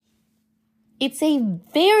It's a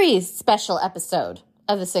very special episode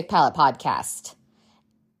of the Sick Palate Podcast.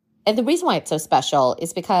 And the reason why it's so special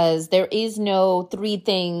is because there is no three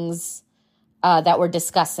things that we're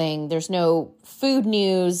discussing. There's no food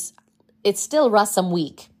news. It's still Russum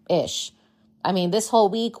week-ish. I mean, this whole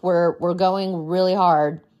week we're going really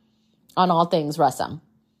hard on all things Russum.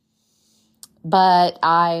 But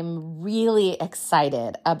I'm really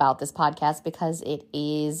excited about this podcast because it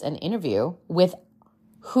is an interview with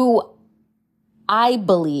who I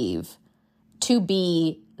believe to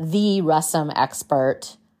be the Russum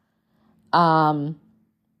expert. The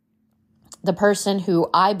person who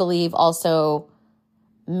I believe also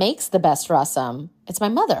makes the best Russum. It's my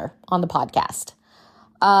mother on the podcast.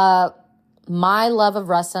 My love of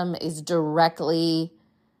Russum is directly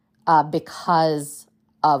because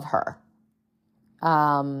of her.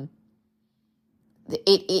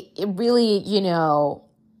 It really,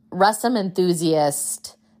 Russum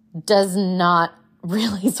enthusiast does not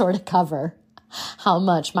really sort of cover how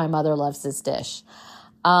much my mother loves this dish.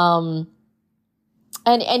 And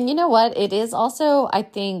you know what? It is also, I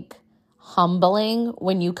think, humbling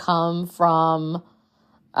when you come from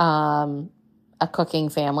a cooking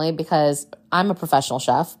family, because I'm a professional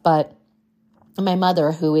chef, but my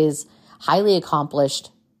mother, who is highly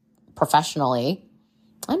accomplished professionally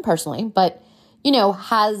and personally, but,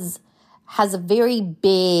 has a very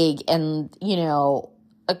big and,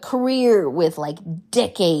 a career with like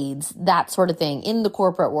decades, that sort of thing in the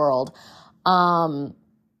corporate world. Her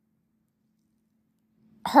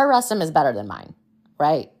Russum is better than mine,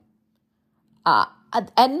 right?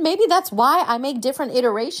 And maybe that's why I make different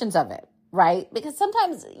iterations of it, right? Because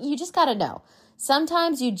sometimes you just got to know.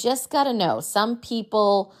 Sometimes you just got to know. Some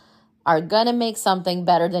people are going to make something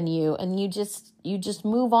better than you, and you just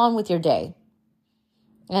move on with your day.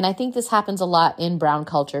 And I think this happens a lot in brown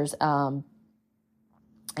cultures.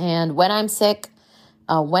 And when I'm sick,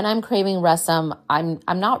 when I'm craving Russum, I'm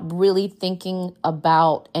not really thinking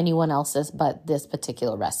about anyone else's but this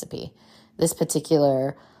particular recipe, this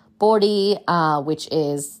particular bori, which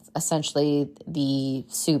is essentially the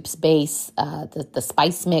soup's base, the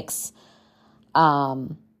spice mix,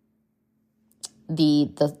 the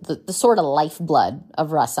sort of lifeblood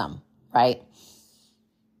of Russum, right?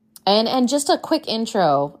 And just a quick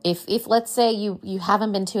intro, if let's say you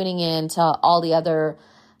haven't been tuning in to all the other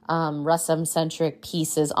Russum-centric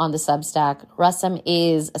pieces on the Substack, Russum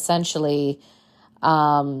is essentially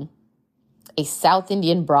a South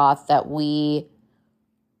Indian broth that we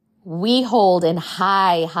hold in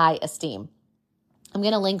high esteem. I'm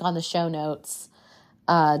going to link on the show notes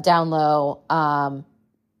down low.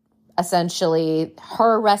 Essentially,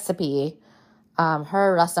 her recipe,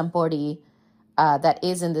 her Russum bori, that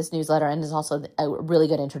is in this newsletter, and is also a really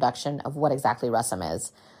good introduction of what exactly Russum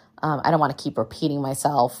is. I don't want to keep repeating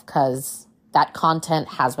myself because that content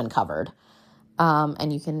has been covered.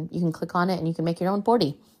 And you can click on it and you can make your own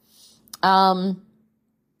bori.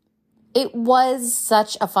 It was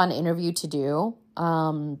such a fun interview to do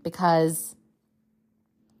because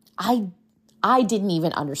I didn't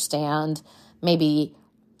even understand maybe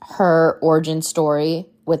her origin story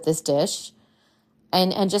with this dish.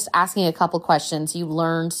 And just asking a couple questions, you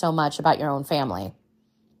learn so much about your own family,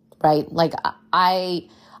 right? Like I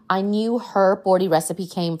knew her bori recipe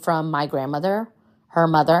came from my grandmother, her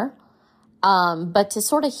mother. But to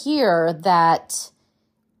sort of hear that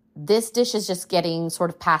this dish is just getting sort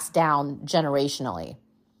of passed down generationally.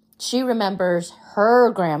 She remembers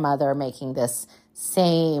her grandmother making this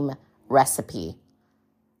same recipe.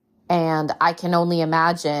 And I can only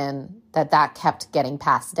imagine that kept getting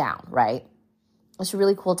passed down, right? It's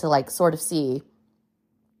really cool to like sort of see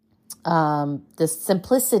the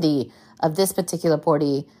simplicity of this particular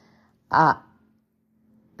bori.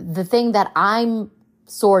 The thing that I'm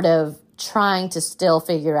sort of trying to still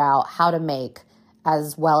figure out how to make,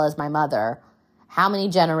 as well as my mother, how many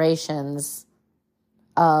generations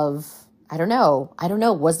of, I don't know,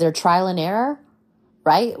 was there trial and error,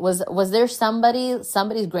 right? Was there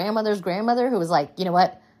somebody's grandmother's grandmother who was like, you know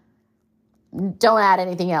what, don't add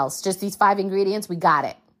anything else, just these 5 ingredients, we got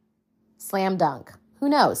it, slam dunk, who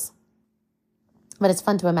knows? But it's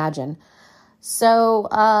fun to imagine. So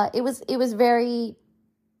it was very,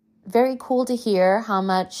 very cool to hear how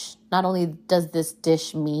much, not only does this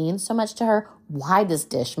dish mean so much to her, why this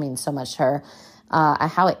dish means so much to her,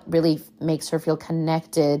 how it really makes her feel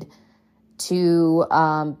connected to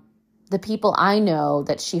the people I know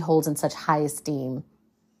that she holds in such high esteem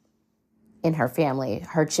in her family,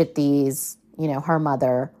 her chittis, her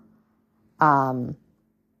mother, and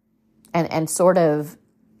sort of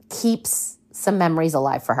keeps some memories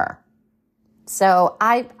alive for her. So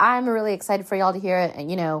I'm really excited for y'all to hear it. And,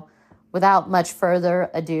 without much further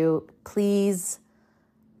ado, please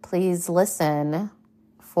listen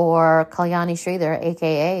for Kalyani Sridhar,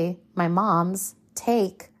 aka my mom's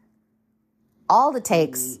take, all the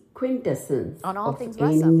takes, Quintessence on all of things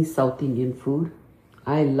any rasam. South Indian food.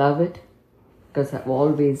 I love it because I've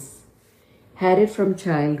always had it from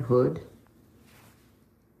childhood.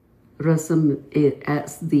 Rasam,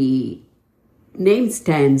 as the name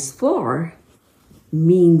stands for,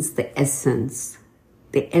 means the essence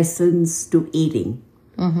to eating.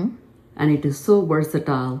 And it is so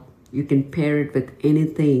versatile. You can pair it with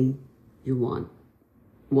anything you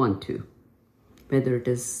want to, whether it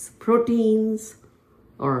is proteins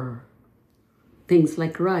or things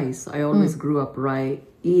like rice. I always grew up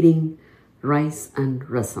eating rice and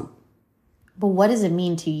rasam. But what does it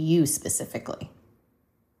mean to you specifically?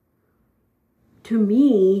 To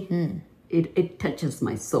me, it touches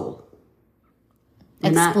my soul.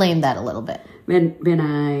 Explain that a little bit. When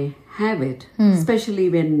I have it, especially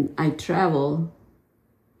when I travel,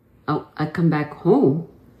 I come back home,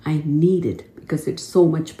 I need it because it's so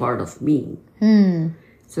much part of me.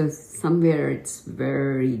 So somewhere it's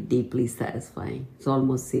very deeply satisfying. It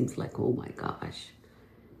almost seems like, oh my gosh,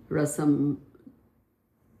 rasam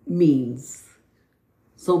means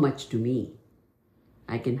so much to me.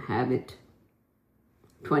 I can have it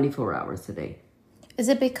 24 hours a day. Is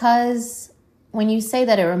it because when you say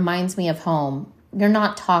that it reminds me of home, you're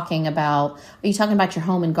not talking about, are you talking about your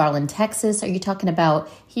home in Garland, Texas? Are you talking about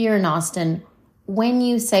here in Austin? When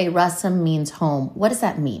you say rasam means home, what does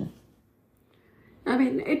that mean? I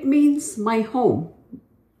mean, it means my home,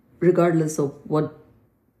 regardless of what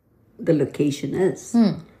the location is.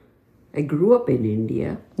 I grew up in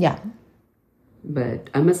India. Yeah. But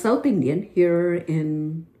I'm a South Indian here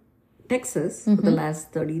in Texas for the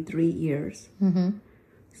last 33 years.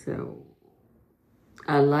 So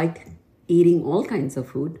I like eating all kinds of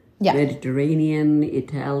food. Yeah. Mediterranean,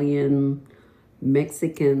 Italian,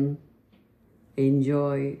 Mexican.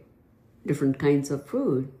 Enjoy different kinds of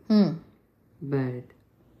food. But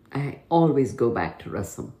I always go back to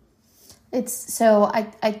rasam. It's so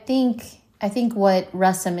I think what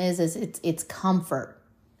rasam is it's comfort.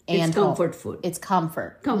 And It's comfort food. It's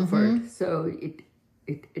comfort. Comfort. So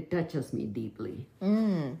it touches me deeply.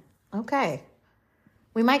 Okay.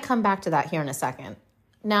 We might come back to that here in a second.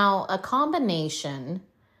 Now, a combination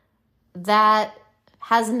that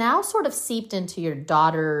has now sort of seeped into your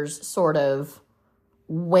daughter's sort of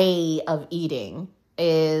way of eating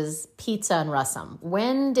is pizza and rasam.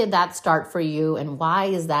 When did that start for you, and why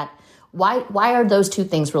is that? Why are those two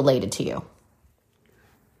things related to you?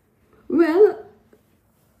 Well,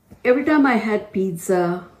 every time I had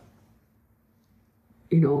pizza,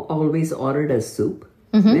 always ordered a soup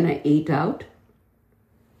when I ate out.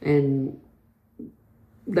 And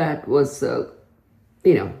that was,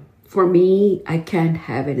 for me, I can't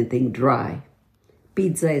have anything dry.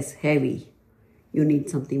 Pizza is heavy. You need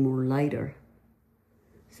something more lighter.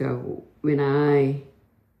 So rasam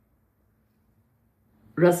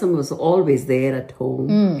was always there at home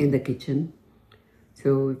in the kitchen.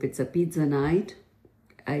 So if it's a pizza night,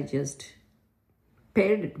 I just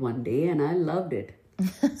paired it one day and I loved it.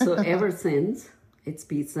 So ever since, it's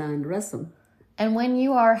pizza and rasam. And when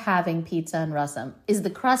you are having pizza and rasam, is the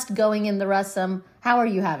crust going in the rasam? How are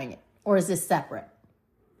you having it? Or is this separate?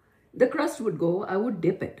 The crust would go, I would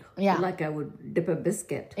dip it. Yeah. Like I would dip a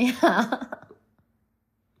biscuit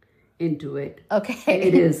into it. Okay.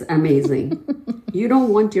 It is amazing. You don't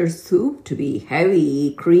want your soup to be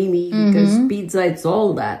heavy, creamy, because pizza, it's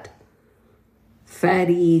all that.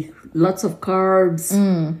 Fatty, lots of carbs,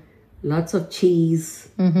 lots of cheese,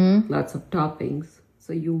 lots of toppings.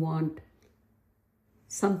 So you want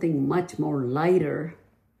something much more lighter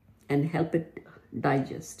and help it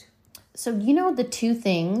digest. So the two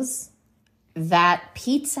things that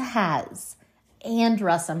pizza has and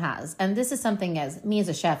rasam has, and this is something as me as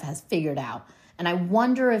a chef has figured out, and I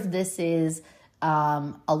wonder if this is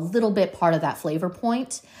a little bit part of that flavor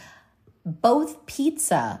point. Both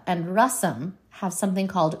pizza and rasam have something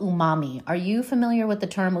called umami. Are you familiar with the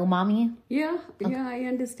term umami? Yeah, I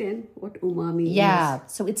understand what umami is. Yeah,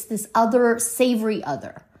 so it's this other, savory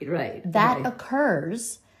other. Right. That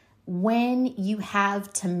occurs when you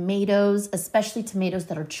have tomatoes, especially tomatoes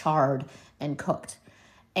that are charred and cooked.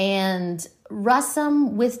 And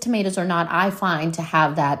rasam with tomatoes or not, I find to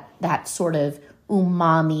have that sort of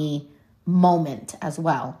umami moment as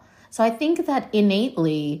well. So I think that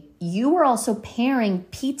innately you were also pairing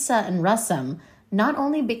pizza and rasam, not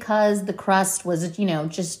only because the crust was,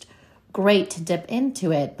 just great to dip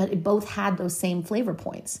into it, but it both had those same flavor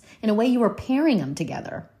points. In a way, you were pairing them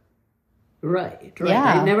together. Right.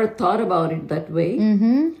 Yeah. I never thought about it that way.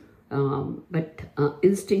 But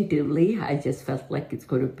instinctively, I just felt like it's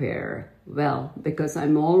going to pair well because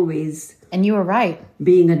I'm always, And you were right.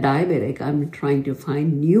 being a diabetic, I'm trying to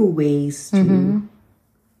find new ways to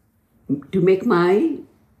make my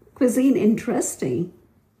cuisine interesting.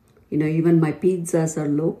 You know, even my pizzas are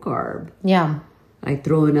low carb. Yeah. I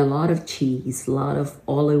throw in a lot of cheese, a lot of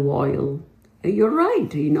olive oil. You're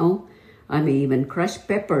right, you know. I may even crush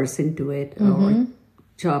peppers into it or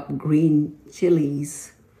chop green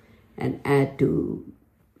chilies and add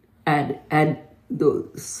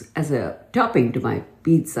those as a topping to my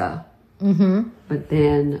pizza. But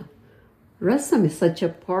then rasam is such a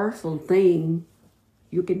powerful thing.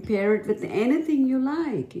 You can pair it with anything you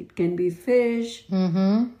like. It can be fish.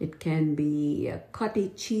 It can be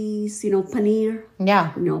cottage cheese, you know, paneer.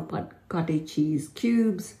 Yeah. You know, cottage cheese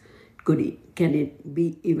cubes. Can it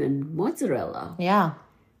be even mozzarella? Yeah.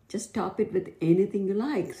 Just top it with anything you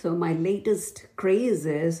like. So my latest craze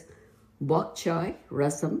is bok choy,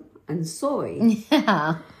 rasam, and soy.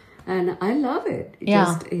 Yeah. And I love it. Yeah.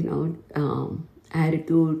 Just, you know, add it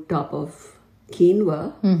to top of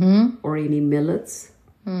quinoa or any millets.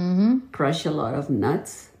 Crush a lot of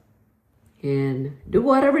nuts and do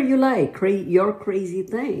whatever you like. Your crazy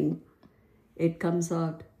thing. It comes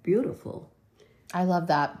out beautiful. I love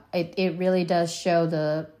that. It really does show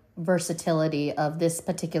the versatility of this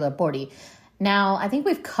particular body. Now, I think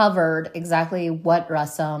we've covered exactly what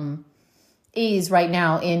rasam is right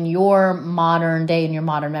now in your modern day, in your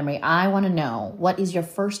modern memory. I want to know, what is your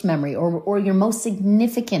first memory or your most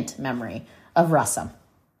significant memory of rasam?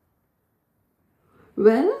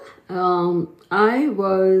 Well, I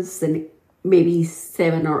was maybe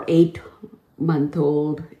 7 or 8 month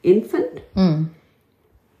old infant.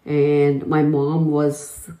 And my mom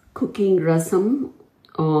was cooking rasam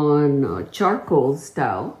on a charcoal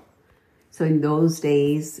stove. So in those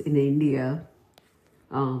days in India,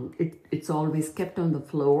 it's always kept on the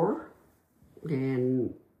floor.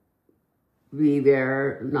 And we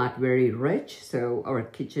were not very rich, so our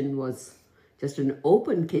kitchen was just an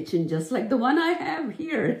open kitchen, just like the one I have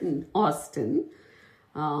here in Austin.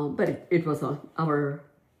 But it was our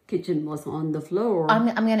kitchen was on the floor.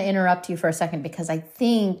 I'm going to interrupt you for a second because I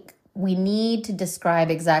think we need to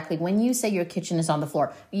describe exactly when you say your kitchen is on the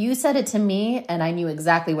floor. You said it to me and I knew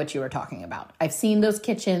exactly what you were talking about. I've seen those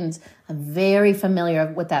kitchens. I'm very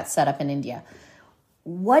familiar with that setup in India.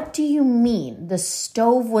 What do you mean the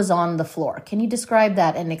stove was on the floor? Can you describe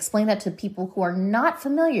that and explain that to people who are not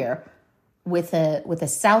familiar with a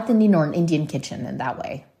South Indian or an Indian kitchen in that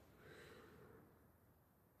way?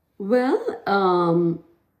 Well,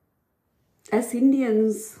 as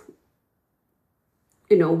Indians,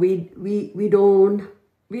 you know, we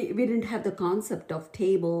didn't have the concept of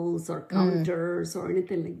tables or counters or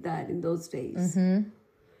anything like that in those days.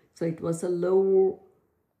 So it was a low.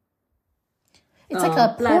 It's like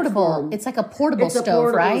a portable. platform. It's like a portable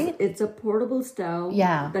stove, right? It's a portable stove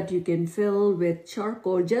that you can fill with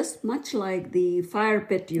charcoal, just much like the fire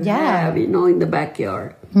pit you have, you know, in the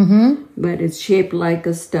backyard. But it's shaped like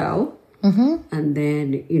a stove. And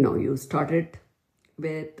then, you know, you start it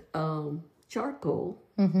with charcoal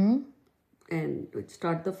and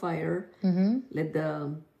start the fire, let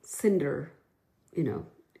the cinder, you know,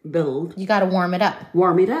 build. You got to warm it up.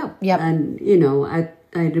 Warm it up. Yep. And, you know, I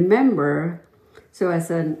remember, so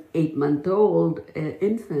as an 8-month-old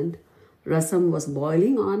infant, rasam was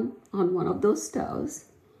boiling on one of those stoves.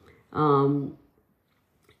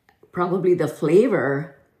 Probably the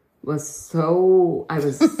flavor was so, I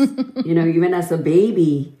was, you know, even as a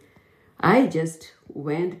baby, I just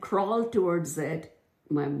crawled towards it.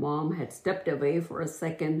 My mom had stepped away for a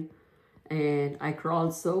second and I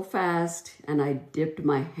crawled so fast and I dipped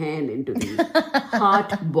my hand into the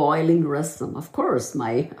hot boiling rasam. Of course,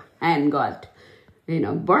 my hand got, you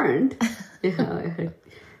know, burned.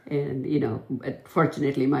 And, you know, but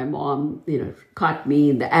fortunately my mom, you know, caught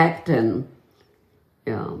me in the act and,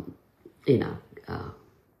 you know,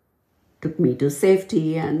 took me to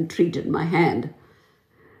safety and treated my hand.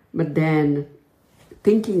 But then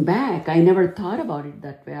thinking back, I never thought about it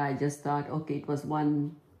that way. I just thought, okay, it was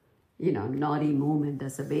one, you know, naughty moment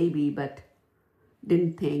as a baby, but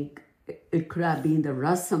didn't think it could have been the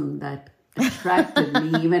rasam that attracted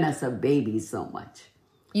me even as a baby so much.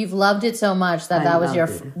 You've loved it so much that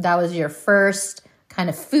that was your first kind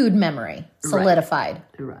of food memory solidified.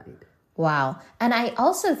 Right. Wow. And I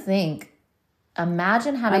also think,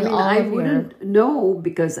 imagine having I wouldn't know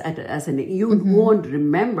because you won't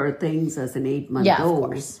remember things as an 8-month-old. Yeah, of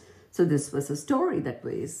course. So this was a story that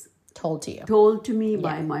was told to you. Told to me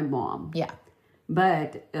by my mom. Yeah.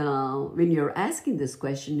 But when you're asking this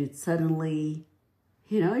question, it suddenly,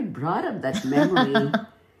 you know, it brought up that memory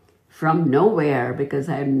from nowhere because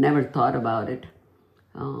I had never thought about it.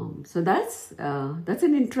 So that's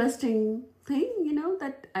an interesting thing,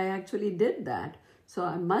 that I actually did that. So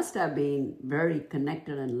I must have been very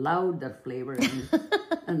connected and loved that flavor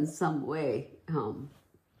in some way.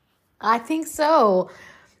 I think so.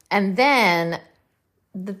 And then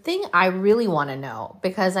the thing I really want to know,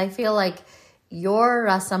 because I feel like your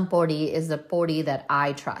rasam podi is the podi that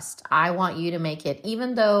I trust. I want you to make it,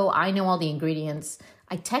 even though I know all the ingredients.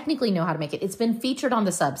 I technically know how to make it. It's been featured on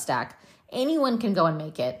the Substack. Anyone can go and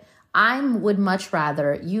make it. I would much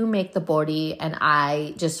rather you make the podi and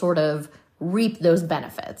I just sort of reap those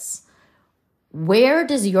benefits. Where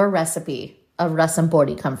does your recipe of rasam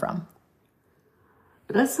podi come from?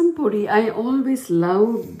 Rasam podi, I always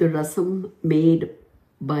loved the rasam made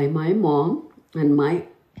by my mom and my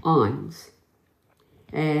aunts.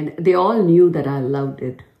 And they all knew that I loved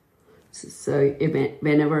it. So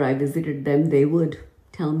whenever I visited them, they would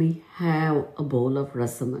tell me, have a bowl of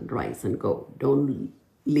rasam and rice and go. Don't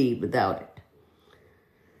leave without it.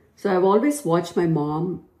 So I've always watched my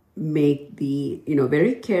mom make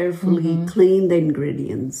very carefully clean the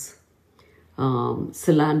ingredients.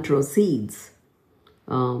 Cilantro seeds,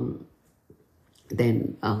 then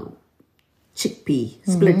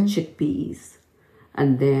split chickpeas,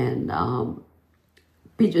 and then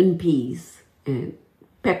pigeon peas, and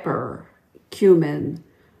pepper, cumin,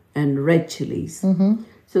 and red chilies.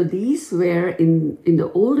 So these were in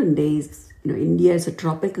the olden days. India is a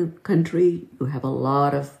tropical country. You have a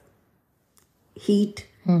lot of heat.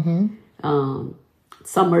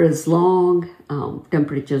 Summer is long.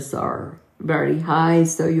 Temperatures are very high,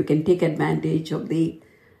 so you can take advantage of the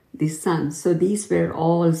sun. So these were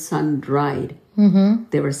all sun dried.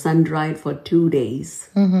 They were sun dried for 2 days,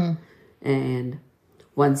 and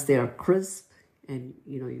once they are crisp, and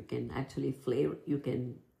you can actually flavor. You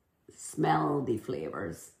can smell the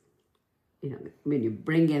flavors. When you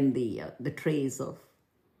bring in the trays of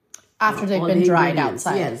after they've been dried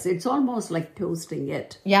outside. Yes, it's almost like toasting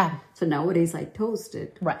it. Yeah. So nowadays I toast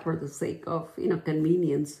it right. for the sake of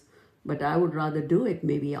convenience. But I would rather do it.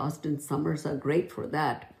 Maybe Austin summers are great for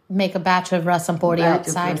that. Make a batch of rasam podi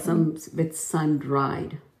outside. Of rasam with sun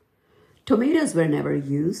dried. Tomatoes were never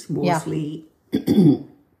used. Mostly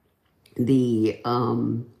the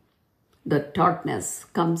tartness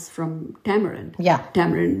comes from tamarind. Yeah.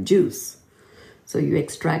 Tamarind juice. So you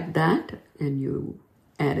extract that and you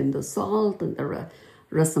add in the salt and the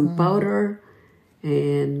rasam powder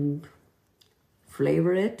and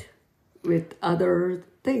flavor it with other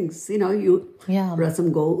things.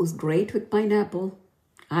 Rasam goes great with pineapple.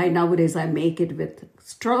 Nowadays I make it with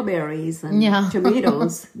strawberries and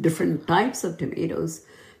tomatoes, different types of tomatoes.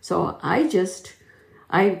 So I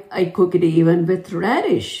cook it even with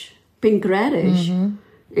radish, pink radish.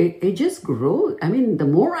 It just grows. I mean, the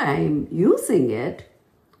more I'm using it,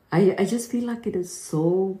 I just feel like it is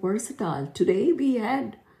so versatile. Today we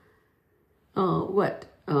had,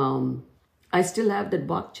 I still have that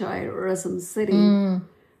bok choy rasam sitting.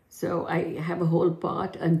 So I have a whole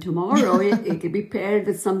pot, and tomorrow it could be paired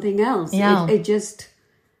with something else. Yeah.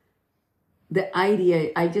 The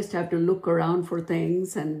idea, I just have to look around for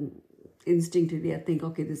things, and instinctively I think,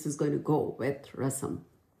 okay, this is going to go with rasam.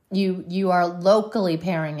 You are locally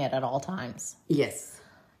pairing it at all times. Yes.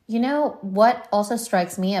 What also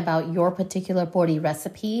strikes me about your particular podi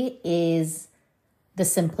recipe is the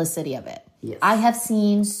simplicity of it. Yes. I have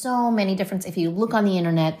seen so many different, if you look on the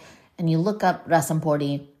internet and you look up rasam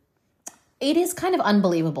podi, it is kind of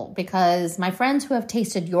unbelievable because my friends who have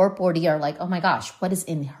tasted your podi are like, oh my gosh, what is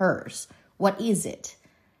in hers? What is it?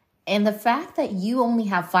 And the fact that you only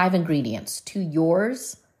have 5 ingredients to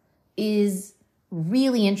yours is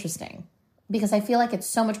really interesting because I feel like it's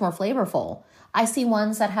so much more flavorful. I see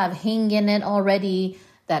ones that have hing in it already,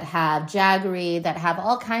 that have jaggery, that have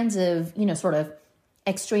all kinds of, sort of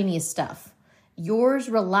extraneous stuff. Yours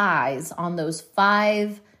relies on those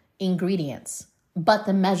 5 ingredients, but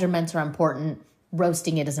the measurements are important.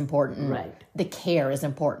 Roasting it is important. Right. The care is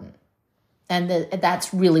important. And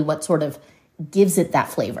that's really what sort of gives it that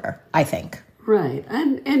flavor, I think. Right.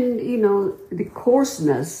 And the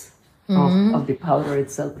coarseness of the powder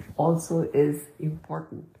itself also is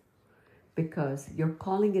important because you're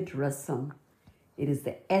calling it rasam. It is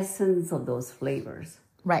the essence of those flavors.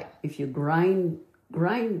 Right. If you grind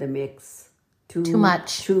the mix too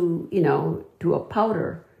much to a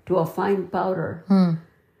powder, to a fine powder,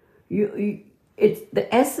 it's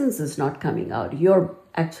the essence is not coming out. You're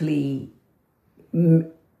actually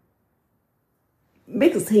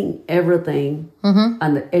mixing everything,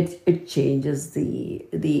 and it changes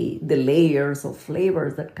the layers of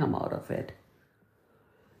flavors that come out of it.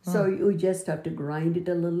 So you just have to grind it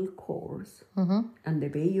a little coarse. And the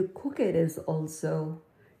way you cook it is also,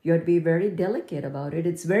 you have to be very delicate about it.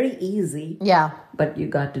 It's very easy. Yeah. But you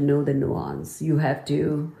got to know the nuance. You have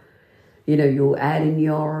to, you add in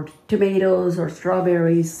your tomatoes or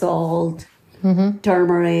strawberries, salt,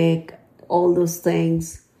 turmeric, all those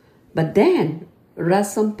things. But then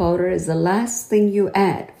rasam powder is the last thing you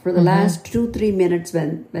add. For the last 2-3 minutes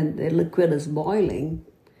when the liquid is boiling,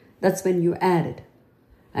 that's when you add it.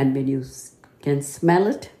 And when you can smell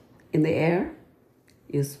it in the air,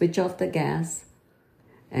 you switch off the gas.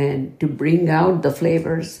 And to bring out the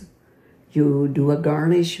flavors, you do a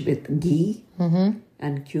garnish with ghee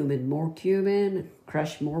and cumin. More cumin,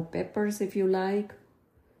 crush more peppers if you like.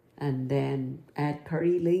 And then add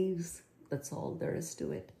curry leaves. That's all there is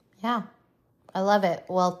to it. Yeah. I love it.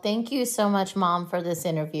 Well, thank you so much, Mom, for this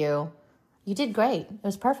interview. You did great. It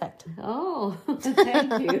was perfect. Oh,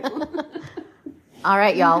 thank you. All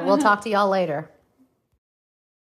right, y'all. We'll talk to y'all later.